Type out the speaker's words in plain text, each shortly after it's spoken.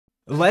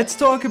Let's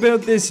talk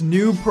about this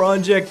new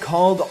project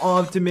called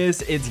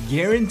Optimus. It's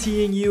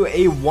guaranteeing you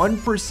a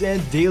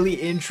 1% daily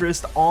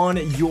interest on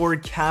your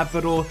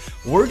capital.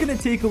 We're going to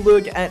take a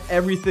look at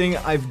everything.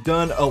 I've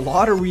done a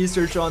lot of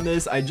research on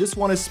this. I just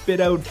want to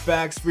spit out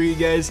facts for you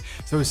guys.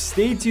 So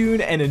stay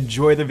tuned and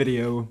enjoy the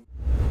video.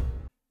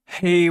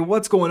 Hey,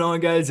 what's going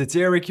on, guys? It's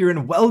Eric here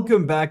and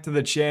welcome back to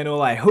the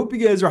channel. I hope you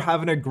guys are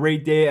having a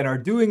great day and are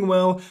doing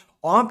well.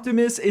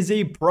 Optimus is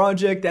a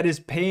project that is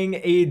paying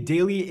a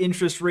daily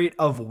interest rate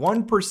of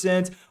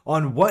 1%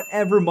 on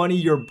whatever money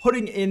you're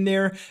putting in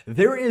there.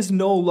 There is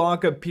no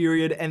lockup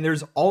period and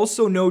there's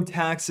also no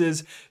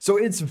taxes, so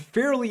it's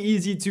fairly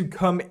easy to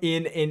come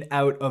in and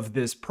out of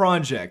this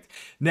project.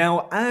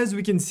 Now, as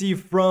we can see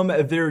from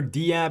their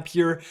DApp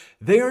here,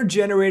 they are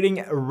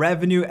generating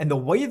revenue, and the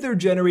way they're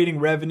generating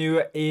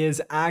revenue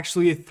is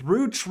actually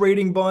through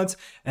trading bots.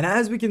 And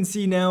as we can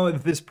see now,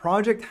 this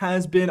project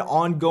has been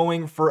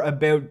ongoing for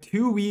about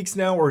 2 weeks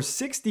now, or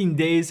 16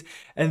 days,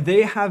 and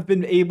they have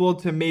been able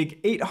to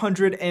make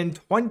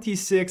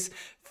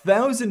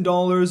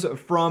 $826,000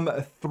 from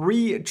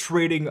 3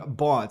 trading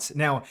bots.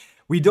 Now,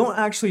 we don't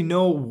actually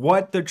know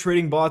what the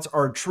trading bots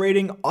are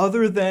trading,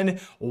 other than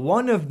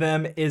one of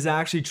them is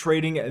actually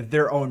trading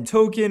their own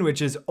token, which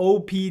is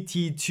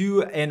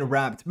OPT2 and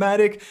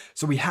Wrappedmatic.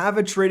 So we have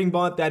a trading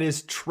bot that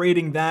is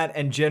trading that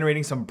and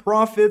generating some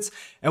profits.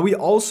 And we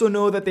also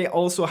know that they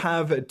also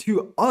have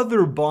 2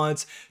 other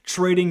bots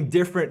trading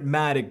different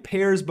Matic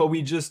pairs, but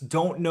we just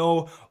don't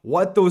know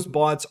what those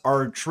bots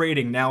are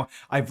trading. Now,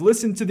 I've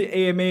listened to the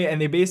AMA and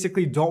they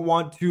basically don't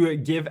want to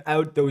give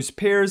out those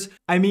pairs.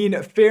 I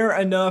mean, fair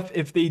enough.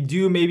 If they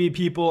do, maybe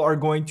people are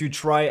going to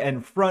try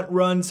and front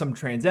run some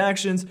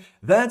transactions.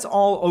 That's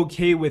all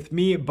okay with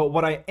me. But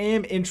what I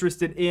am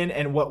interested in,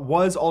 and what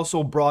was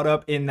also brought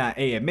up in that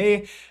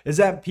AMA, is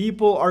that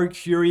people are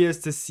curious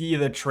to see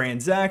the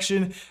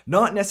transaction,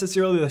 not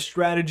necessarily the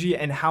strategy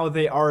and how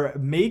they are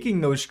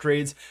making those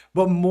trades,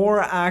 but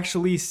more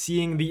actually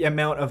seeing the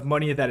amount of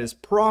money that is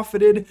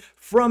profited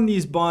from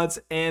these bots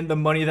and the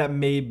money that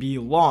may be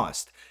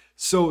lost.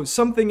 So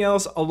something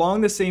else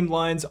along the same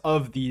lines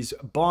of these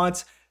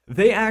bots,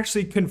 they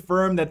actually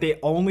confirm that they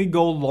only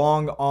go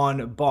long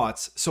on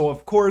bots. So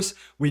of course,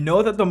 we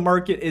know that the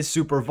market is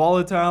super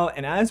volatile,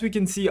 and as we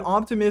can see,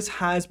 Optimus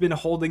has been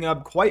holding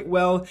up quite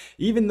well,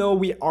 even though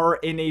we are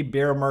in a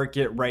bear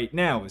market right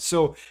now.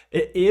 So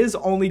it is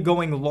only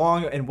going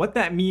long, and what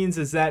that means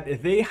is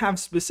that they have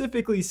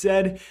specifically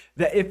said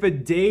that if a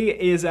day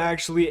is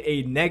actually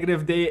a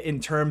negative day in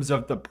terms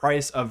of the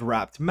price of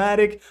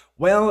Wrappedmatic,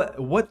 well,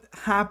 what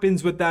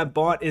happens with that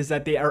bot is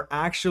that they are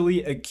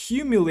actually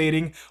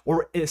accumulating,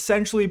 or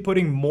essentially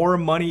putting more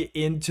money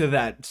into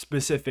that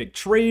specific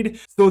trade,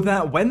 so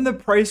that when the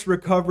price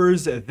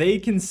recovers, they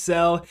can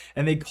sell,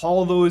 and they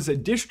call those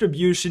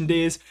distribution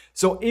days.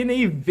 So in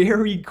a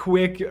very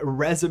quick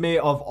resume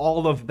of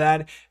all of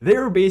that,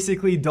 they're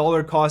basically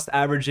dollar cost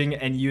averaging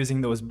and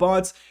using those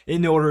bots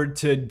in order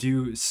to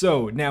do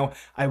so. Now,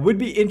 I would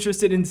be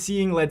interested in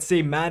seeing, let's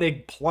say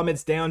Matic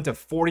plummets down to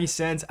 40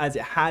 cents as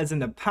it has in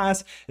the past.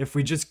 If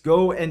we just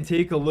go and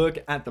take a look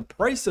at the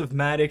price of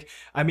Matic,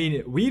 I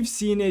mean, we've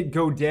seen it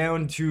go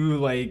down to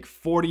like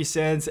 40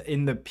 cents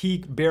in the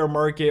peak bear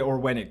market or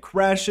when it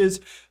crashes.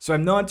 So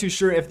I'm not too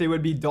sure if they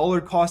would be dollar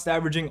cost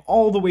averaging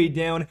all the way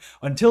down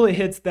until it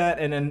hits that,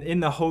 and then in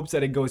the hopes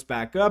that it goes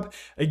back up.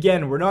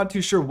 Again, we're not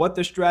too sure what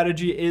the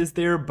strategy is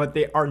there, but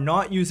they are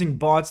not using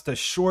bots to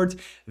short.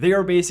 They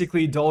are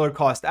basically dollar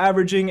cost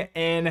averaging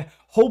and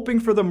hoping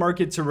for the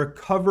market to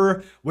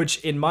recover, which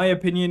in my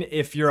opinion,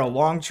 if you're a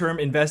long-term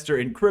investor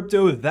in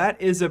crypto, that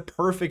is a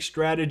perfect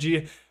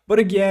strategy. But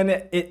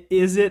again,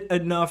 is it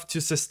enough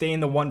to sustain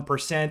the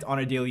 1% on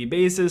a daily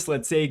basis?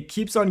 Let's say it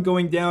keeps on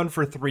going down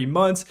for 3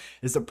 months.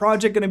 Is the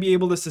project going to be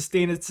able to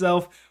sustain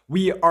itself?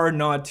 We are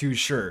not too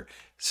sure.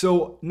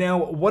 So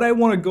now what I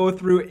want to go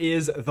through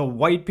is the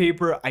white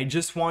paper. I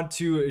just want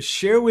to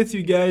share with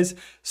you guys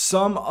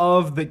some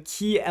of the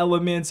key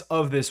elements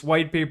of this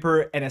white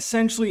paper and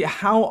essentially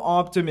how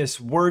Optimus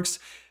works.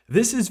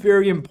 This is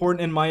very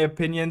important in my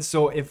opinion.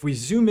 So if we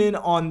zoom in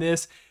on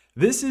this,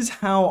 this is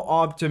how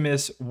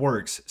Optimus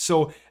works.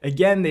 So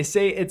again, they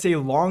say it's a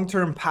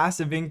long-term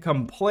passive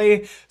income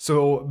play.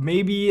 So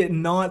maybe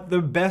not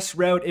the best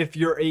route if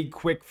you're a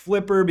quick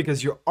flipper,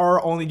 because you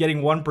are only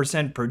getting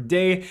 1% per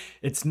day.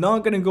 It's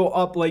not going to go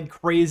up like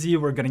crazy.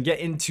 We're going to get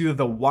into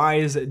the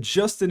whys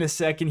just in a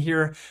second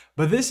here.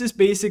 But this is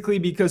basically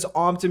because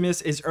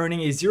Optimus is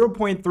earning a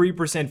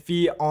 0.3%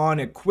 fee on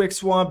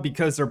QuickSwap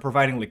because they're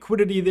providing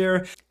liquidity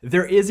there.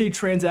 There is a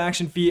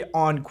transaction fee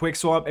on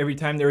QuickSwap every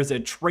time there is a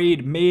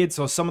trade made.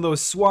 So some of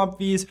those swap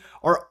fees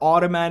are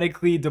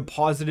automatically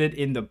deposited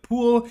in the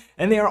pool,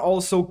 and they are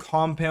also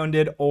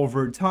compounded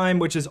over time,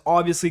 which is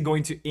obviously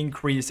going to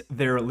increase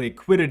their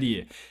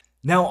liquidity.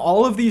 Now,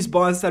 all of these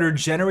bots that are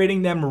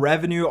generating them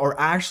revenue are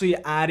actually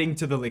adding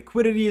to the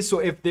liquidity. So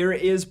if there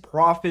is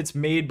profits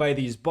made by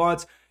these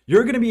bots,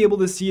 you're going to be able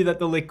to see that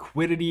the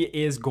liquidity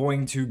is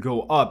going to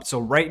go up. So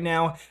right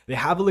now they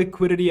have a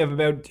liquidity of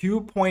about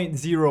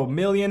 2.0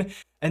 million.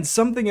 And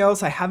something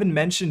else I haven't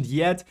mentioned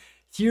yet,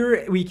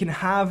 here we can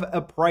have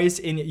a price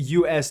in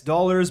US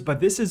dollars, but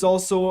this is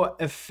also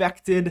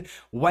affected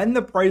when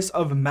the price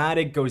of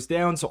Matic goes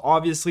down. So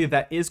obviously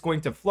that is going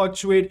to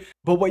fluctuate,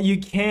 but what you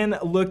can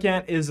look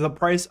at is the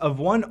price of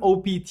one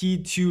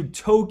OPT2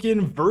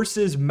 token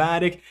versus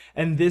Matic.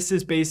 And this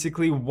is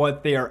basically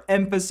what they are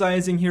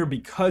emphasizing here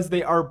because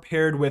they are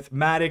paired with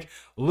Matic.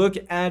 Look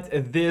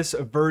at this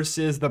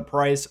versus the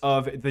price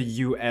of the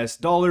US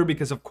dollar,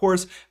 because of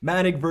course,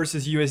 Matic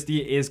versus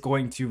USD is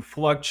going to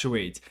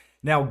fluctuate.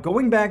 Now,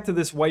 going back to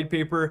this white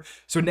paper,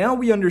 so now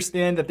we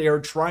understand that they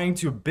are trying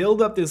to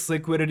build up this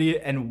liquidity.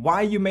 And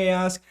why, you may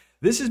ask?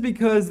 This is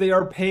because they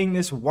are paying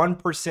this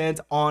 1%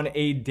 on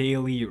a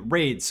daily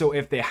rate. So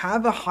if they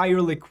have a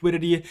higher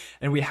liquidity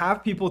and we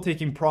have people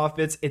taking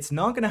profits, it's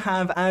not going to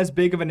have as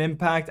big of an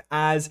impact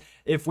as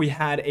if we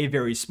had a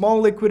very small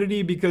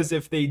liquidity, because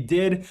if they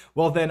did,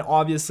 well, then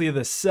obviously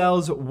the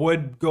sells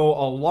would go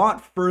a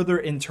lot further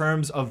in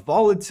terms of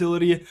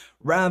volatility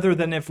rather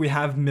than if we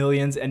have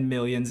millions and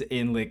millions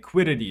in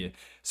liquidity.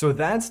 So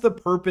that's the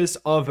purpose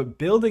of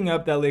building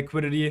up that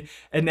liquidity.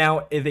 And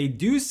now they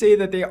do say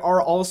that they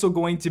are also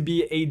going to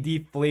be a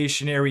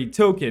deflationary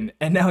token.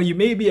 And now you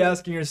may be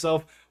asking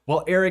yourself,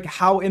 well, Eric,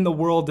 how in the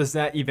world does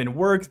that even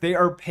work? They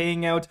are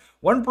paying out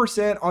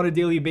 1% on a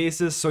daily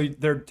basis, so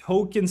their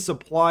token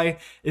supply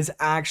is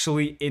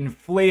actually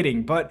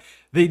inflating. But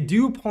they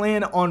do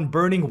plan on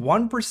burning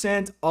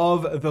 1%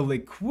 of the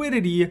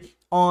liquidity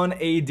on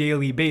a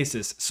daily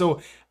basis.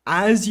 So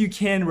as you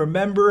can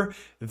remember,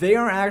 they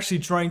are actually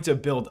trying to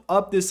build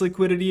up this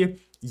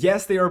liquidity.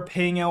 Yes, they are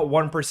paying out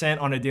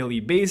 1% on a daily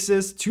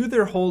basis to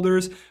their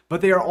holders,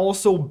 but they are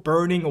also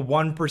burning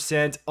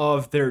 1%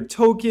 of their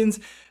tokens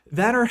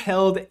that are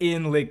held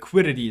in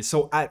liquidity.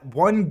 So at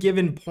one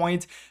given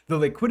point, the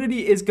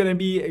liquidity is going to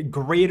be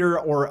greater,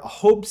 or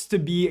hopes to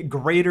be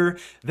greater,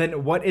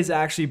 than what is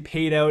actually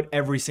paid out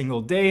every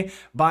single day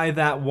by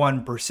that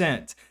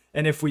 1%.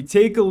 And if we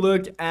take a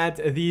look at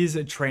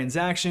these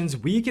transactions,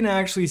 we can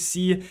actually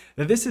see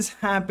that this is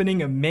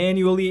happening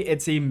manually.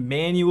 It's a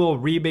manual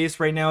rebase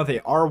right now.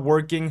 They are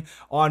working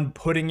on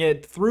putting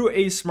it through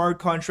a smart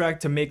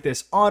contract to make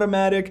this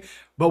automatic.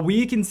 But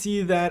we can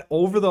see that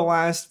over the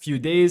last few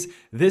days,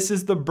 this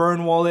is the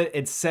burn wallet.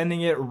 It's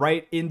sending it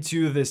right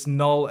into this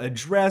null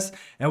address.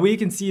 And we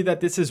can see that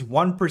this is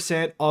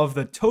 1% of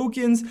the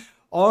tokens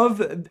of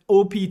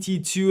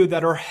OPT2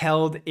 that are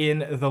held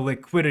in the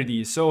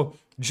liquidity. So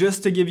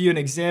just to give you an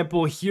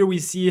example, here we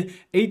see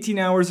 18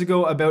 hours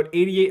ago, about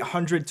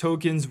 8,800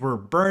 tokens were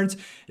burnt.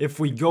 If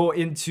we go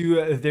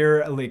into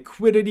their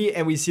liquidity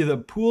and we see the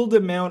pooled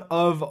amount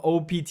of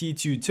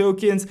OPT2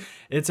 tokens,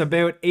 it's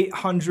about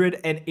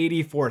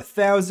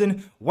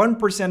 884,000.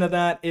 1% of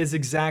that is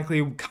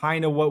exactly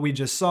kind of what we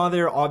just saw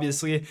there.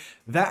 Obviously,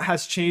 that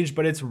has changed,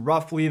 but it's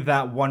roughly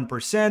that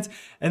 1%.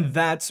 And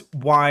that's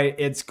why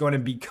it's going to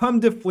become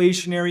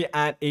deflationary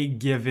at a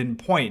given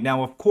point.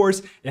 Now, of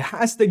course, it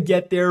has to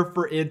get there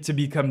for it to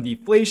become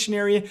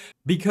deflationary,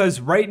 because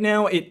right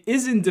now it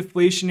isn't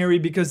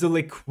deflationary because the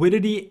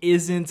liquidity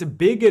isn't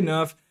big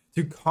enough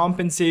to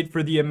compensate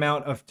for the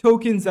amount of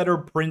tokens that are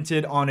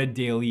printed on a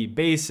daily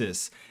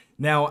basis.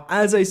 Now,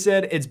 as I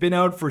said, it's been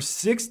out for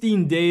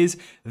 16 days.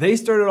 They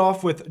started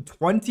off with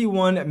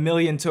 21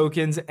 million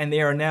tokens and they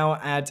are now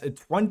at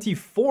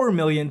 24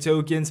 million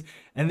tokens,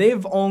 and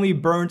they've only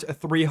burnt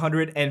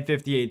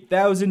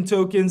 358,000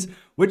 tokens,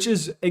 which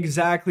is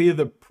exactly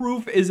the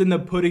proof is in the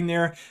pudding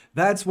there.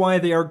 That's why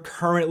they are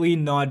currently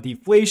not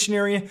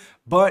deflationary,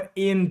 but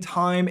in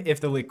time,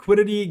 if the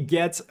liquidity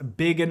gets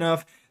big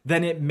enough,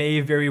 then it may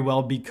very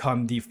well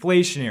become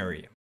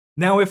deflationary.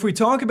 Now, if we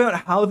talk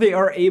about how they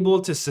are able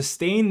to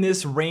sustain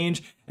this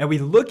range, and we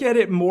look at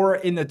it more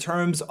in the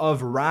terms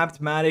of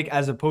wrapped Matic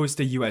as opposed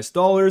to US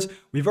dollars,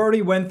 we've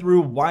already went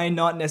through why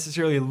not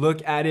necessarily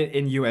look at it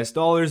in US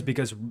dollars,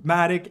 because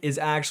Matic is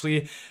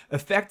actually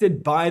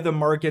affected by the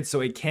market, so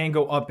it can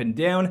go up and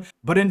down.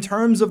 But in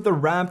terms of the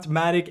wrapped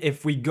Matic,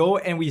 if we go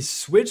and we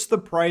switch the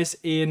price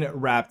in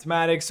wrapped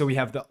Matic, so we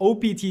have the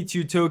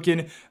OPT2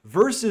 token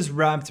versus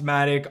wrapped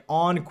Matic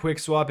on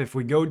QuickSwap, if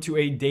we go to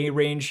a day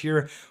range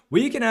here,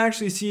 we can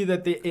actually see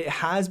that it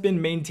has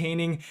been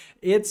maintaining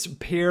its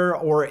pair,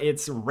 or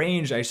its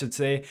range, I should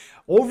say,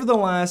 over the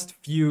last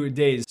few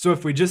days. So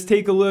if we just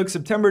take a look,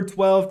 September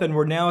 12th, and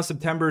we're now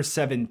September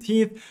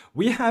 17th,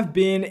 we have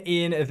been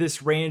in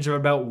this range of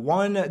about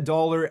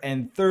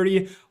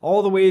 $1.30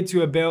 all the way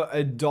to about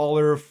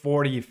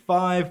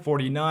 $1.45,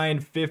 49,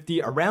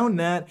 50, around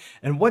that.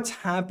 And what's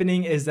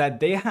happening is that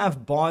they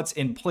have bots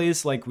in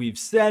place, like we've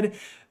said,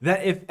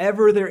 that if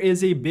ever there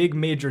is a big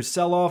major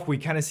sell-off, we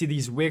kind of see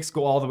these wicks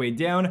go all the way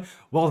down.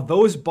 Well,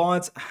 those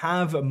bots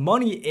have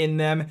money in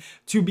them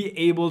to be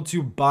able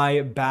to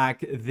buy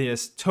back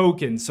this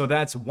token. So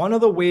that's one of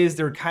the ways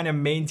they're kind of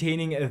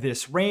maintaining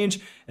this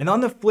range. And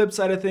on the flip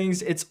side of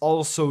things, it's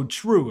also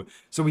true.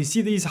 So we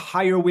see these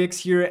higher wicks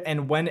here,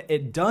 and when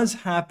it does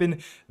happen,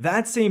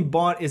 that same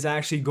bot is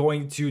actually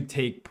going to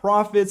take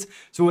profits.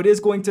 So it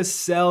is going to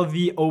sell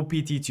the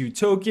OPT2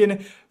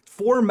 token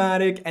for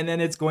Matic, and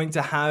then it's going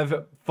to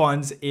have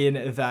funds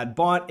in that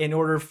bot in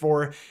order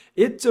for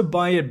it to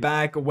buy it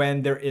back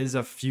when there is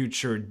a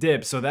future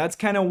dip. So that's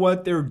kind of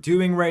what they're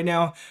doing right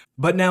now.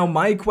 But now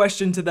my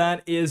question to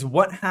that is,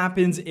 what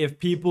happens if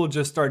people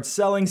just start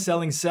selling,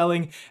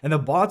 and the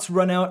bots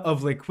run out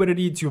of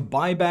liquidity to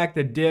buy back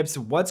the dips?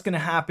 What's going to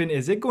happen?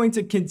 Is it going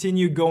to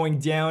continue going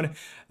down?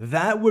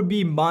 That would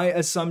be my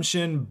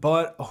assumption,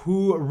 but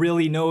who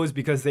really knows,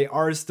 because they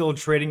are still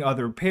trading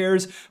other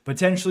pairs.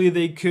 Potentially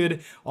they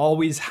could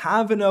always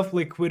have enough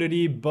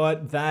liquidity,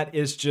 but that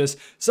is just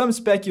some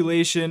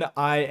speculation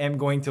I am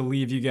going to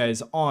leave you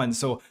guys on.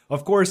 So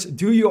of course,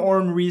 do your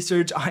own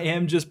research. I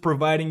am just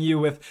providing you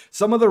with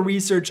some of the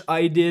research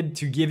I did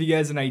to give you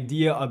guys an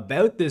idea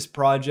about this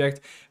project.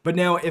 But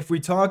now if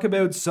we talk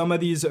about some of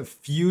these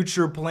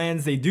future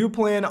plans, they do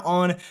plan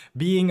on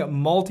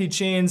being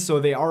multi-chain, so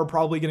they are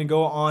probably going to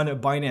go on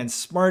Binance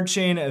Smart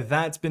Chain.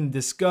 That's been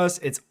discussed.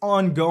 It's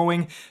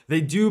ongoing. They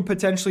do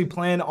potentially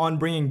plan on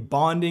bringing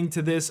bonding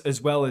to this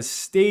as well as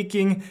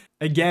staking.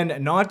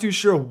 Again, not too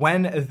sure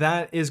when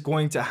that is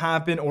going to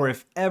happen or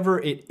if ever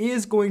it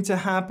is going to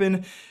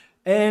happen.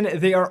 And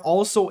they are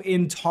also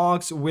in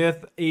talks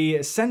with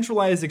a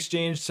centralized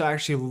exchange to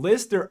actually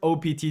list their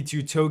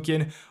OPT2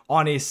 token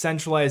on a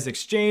centralized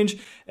exchange.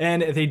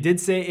 And they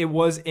did say it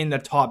was in the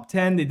top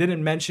 10. They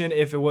didn't mention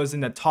if it was in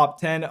the top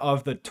 10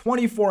 of the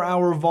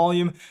 24-hour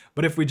volume.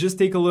 But if we just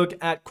take a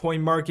look at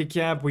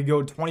CoinMarketCap, we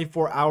go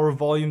 24-hour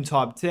volume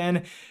top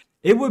 10.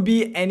 It would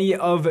be any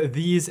of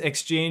these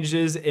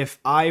exchanges. If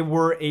I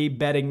were a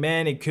betting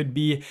man, it could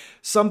be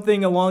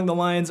something along the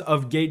lines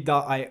of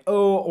Gate.io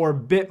or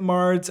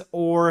Bitmart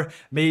or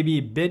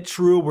maybe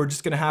BitTrue. We're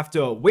just going to have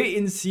to wait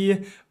and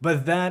see,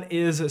 but that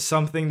is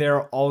something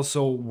they're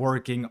also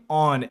working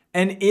on.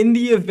 And in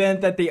the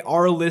event that they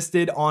are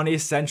listed on a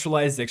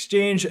centralized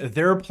exchange,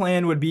 their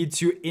plan would be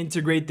to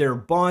integrate their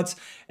bots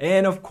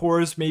and of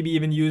course maybe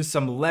even use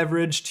some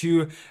leverage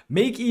to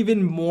make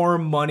even more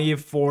money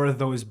for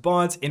those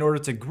bots in order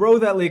to grow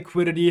that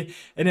liquidity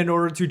and in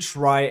order to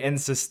try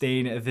and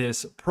sustain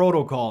this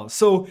protocol.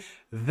 So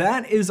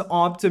that is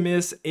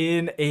Optimus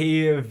in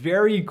a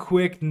very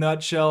quick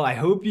nutshell. I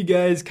hope you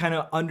guys kind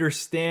of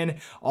understand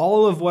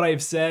all of what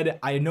I've said.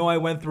 I know I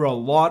went through a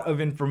lot of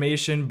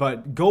information,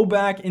 but go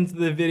back into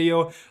the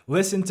video,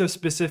 listen to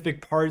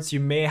specific parts.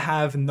 You may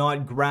have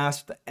not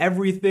grasped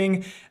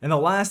everything. And the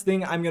last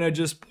thing I'm going to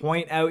just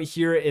point out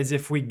here is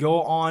if we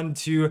go on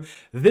to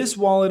this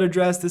wallet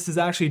address, this is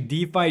actually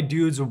DeFi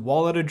Dude's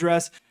wallet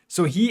address.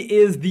 So he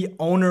is the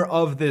owner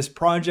of this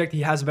project.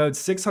 He has about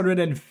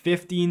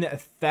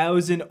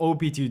 615,000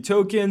 OP2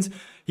 tokens.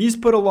 He's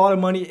put a lot of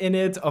money in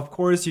it. Of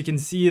course, you can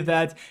see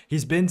that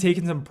he's been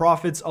taking some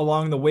profits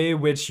along the way,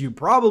 which you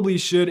probably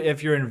should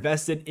if you're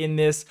invested in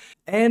this.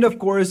 And of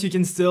course, you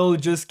can still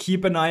just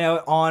keep an eye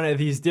out on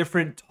these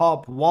different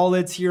top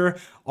wallets here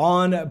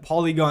on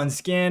Polygon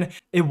Scan.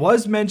 It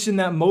was mentioned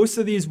that most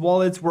of these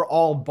wallets were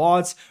all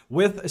bots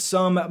with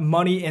some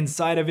money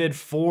inside of it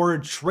for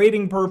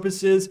trading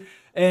purposes.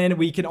 And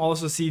we can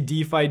also see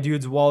DeFi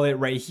Dude's wallet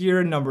right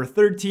here, number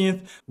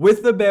 13th,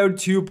 with about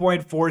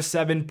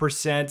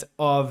 2.47%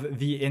 of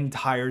the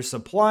entire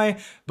supply.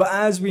 But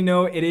as we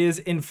know, it is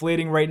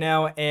inflating right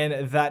now,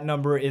 and that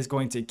number is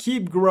going to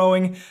keep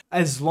growing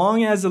as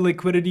long as the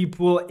liquidity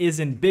pool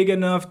isn't big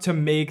enough to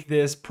make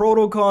this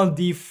protocol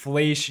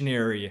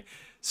deflationary.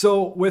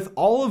 So with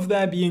all of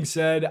that being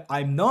said,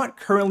 I'm not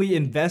currently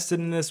invested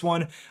in this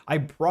one. I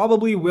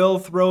probably will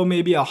throw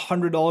maybe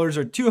 $100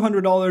 or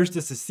 $200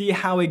 just to see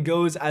how it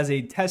goes as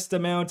a test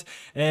amount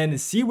and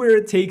see where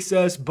it takes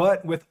us.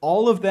 But with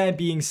all of that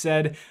being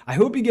said, I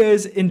hope you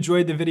guys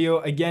enjoyed the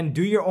video. Again,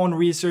 do your own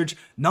research,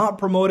 not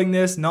promoting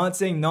this, not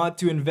saying not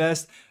to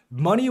invest.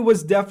 Money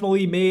was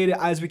definitely made.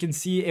 As we can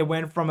see, it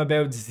went from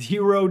about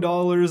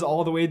 $0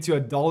 all the way to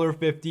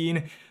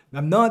 $1.15.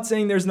 I'm not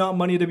saying there's not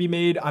money to be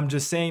made. I'm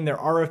just saying there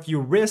are a few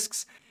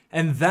risks.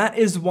 And that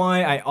is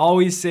why I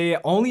always say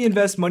only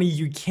invest money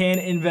you can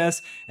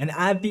invest. And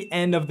at the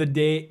end of the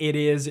day, it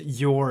is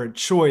your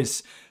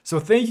choice. So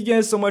thank you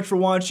guys so much for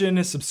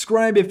watching.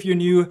 Subscribe if you're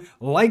new,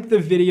 like the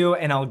video,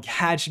 and I'll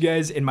catch you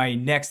guys in my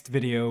next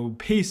video.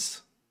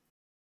 Peace.